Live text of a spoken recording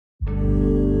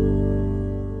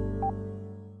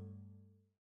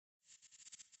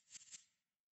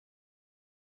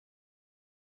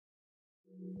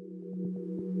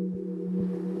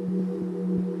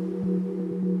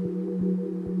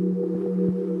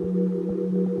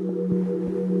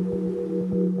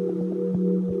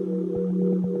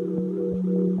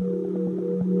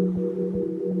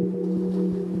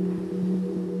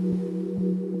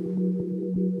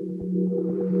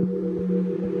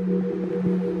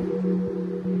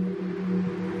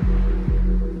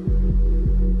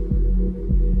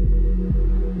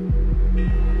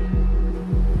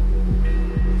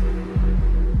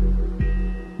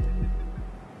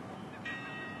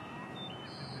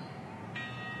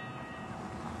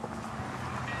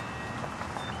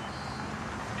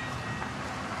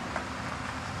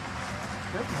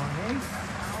Good morning.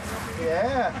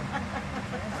 Yeah.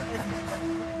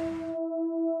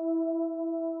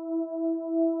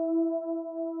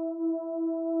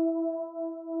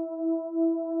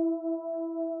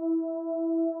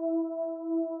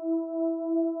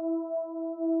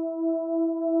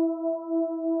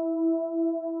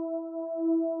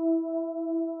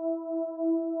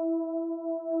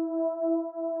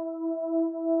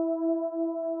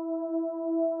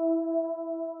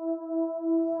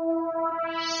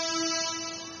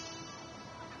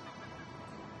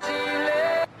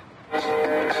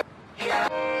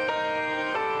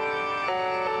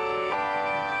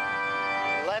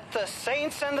 The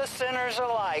saints and the sinners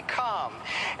alike come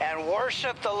and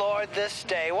worship the Lord this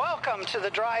day. Welcome to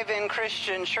the Drive-In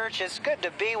Christian Church. It's good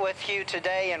to be with you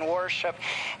today in worship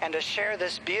and to share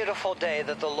this beautiful day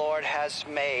that the Lord has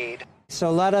made.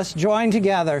 So let us join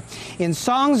together in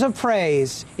songs of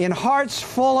praise, in hearts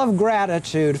full of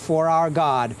gratitude for our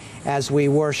God as we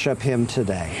worship Him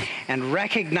today. And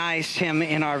recognize Him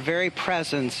in our very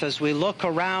presence as we look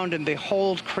around and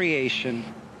behold creation.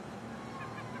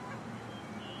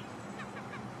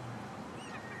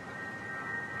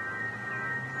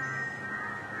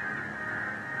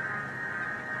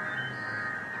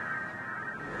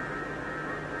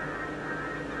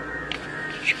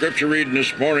 Scripture reading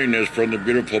this morning is from the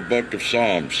beautiful book of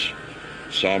Psalms,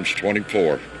 Psalms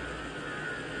 24.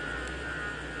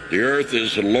 The earth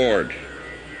is the Lord,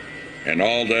 and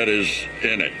all that is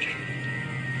in it,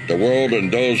 the world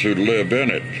and those who live in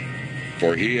it,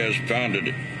 for He has founded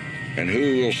it, and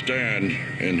who will stand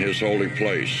in His holy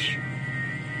place?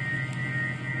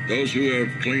 Those who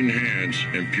have clean hands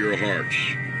and pure hearts.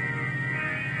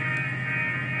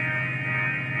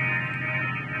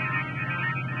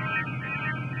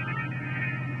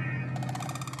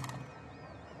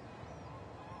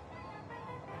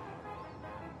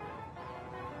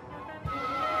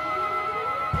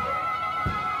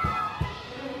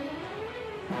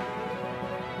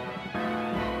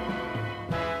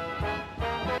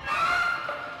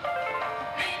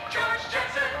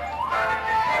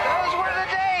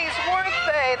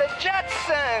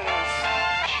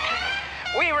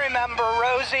 We remember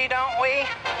Rosie, don't we?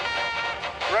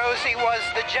 Rosie was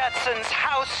the Jetsons'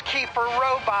 housekeeper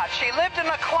robot. She lived in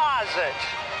a closet.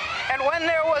 And when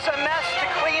there was a mess to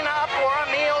clean up or a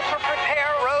meal to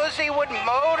prepare, Rosie would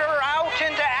motor out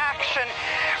into action.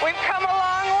 We've come a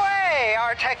long way.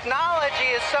 Our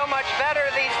technology is so much better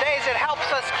these days. It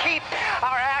helps us keep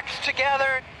our acts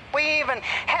together. We even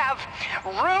have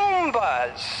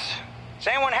Roombas. Does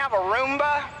anyone have a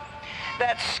Roomba?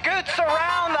 That scoots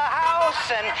around the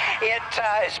house and it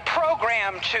is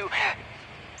programmed to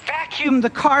vacuum The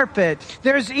carpet.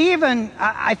 There's even,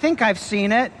 I think I've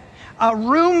seen it, a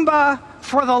Roomba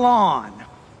for the lawn.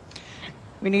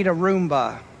 We need a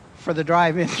Roomba for the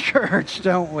drive-in church,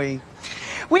 don't we?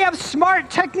 We have smart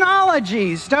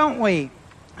technologies, don't we?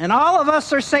 And all of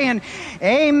us are saying,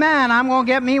 amen, I'm going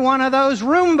to get me one of those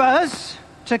Roombas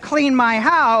to clean my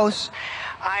house.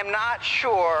 I'm not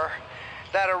sure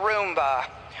that a Roomba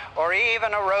or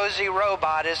even a Rosie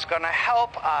robot is going to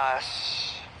help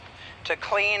us to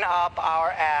clean up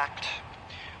our act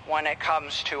when it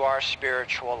comes to our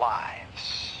spiritual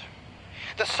lives.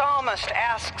 The psalmist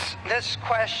asks this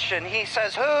question. He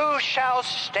says, who shall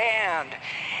stand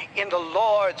in the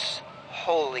Lord's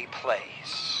holy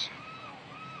place?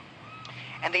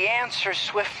 And the answer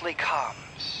swiftly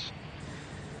comes.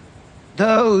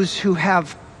 Those who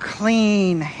have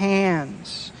clean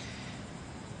hands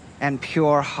and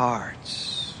pure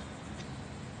hearts.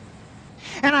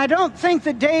 And I don't think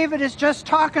that David is just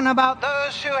talking about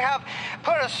those who have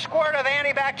put a squirt of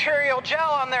antibacterial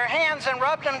gel on their hands and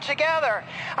rubbed them together.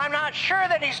 I'm not sure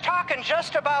that he's talking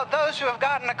just about those who have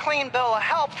gotten a clean bill of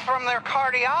health from their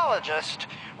cardiologist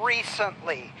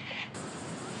recently.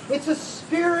 It's a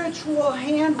spiritual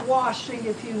hand washing,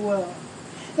 if you will,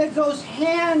 that goes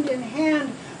hand in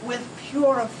hand with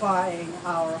purifying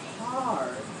our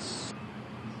hearts.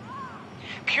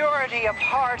 Purity of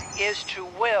heart is to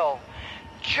will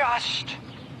just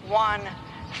one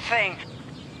thing.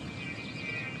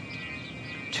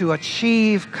 To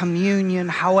achieve communion,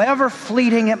 however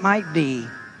fleeting it might be,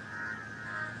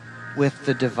 with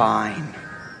the divine.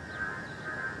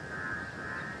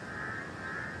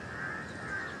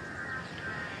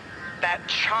 That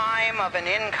chime of an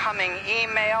incoming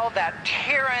email, that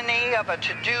tyranny of a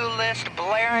to-do list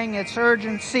blaring Its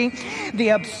urgency, the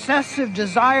obsessive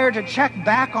desire to check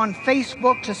back on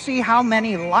Facebook to see how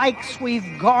many likes we've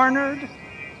garnered.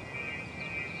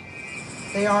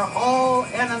 They are all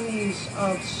enemies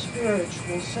of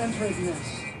spiritual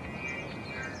centeredness.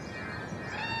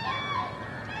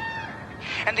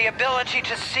 And the ability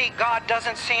to see God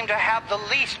doesn't seem to have the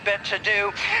least bit to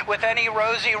do with any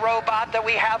Rosie robot that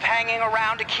we have hanging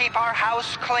around to keep our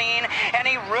house clean,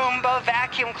 any Roomba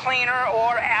vacuum cleaner,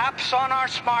 or apps on our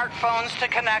smartphones to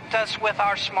connect us with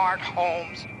our smart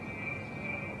homes.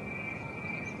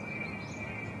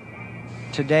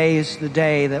 Today is the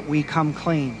day that we come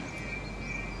clean.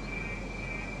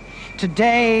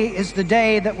 Today is the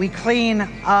day that we clean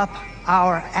up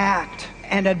our act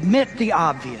and admit the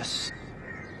obvious.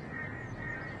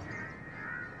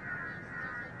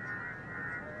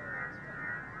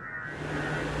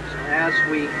 So as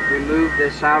we remove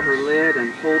this outer lid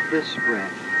and hold this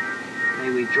bread, may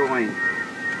we join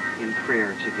in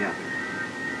prayer together.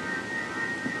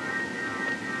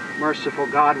 Merciful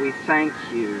God, we thank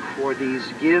you for these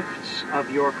gifts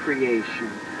of your creation,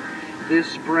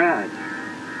 this bread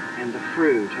and the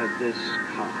fruit of this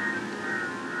cup.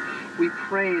 We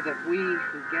pray that we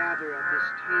who gather at this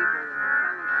table in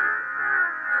fellowship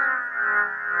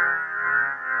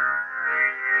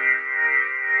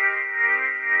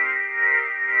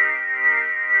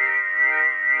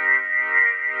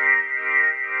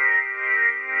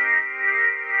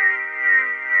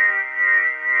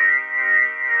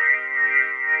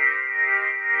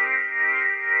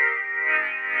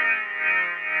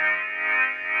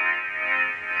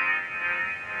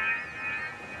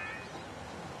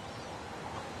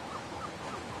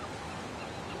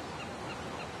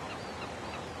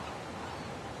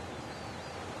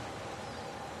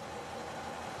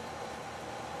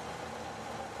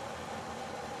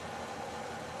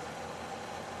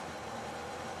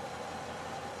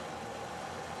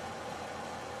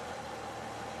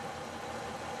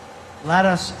let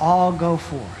us all go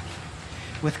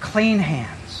forth with clean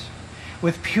hands,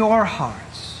 with pure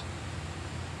hearts.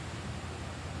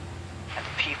 And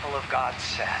the people of God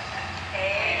said,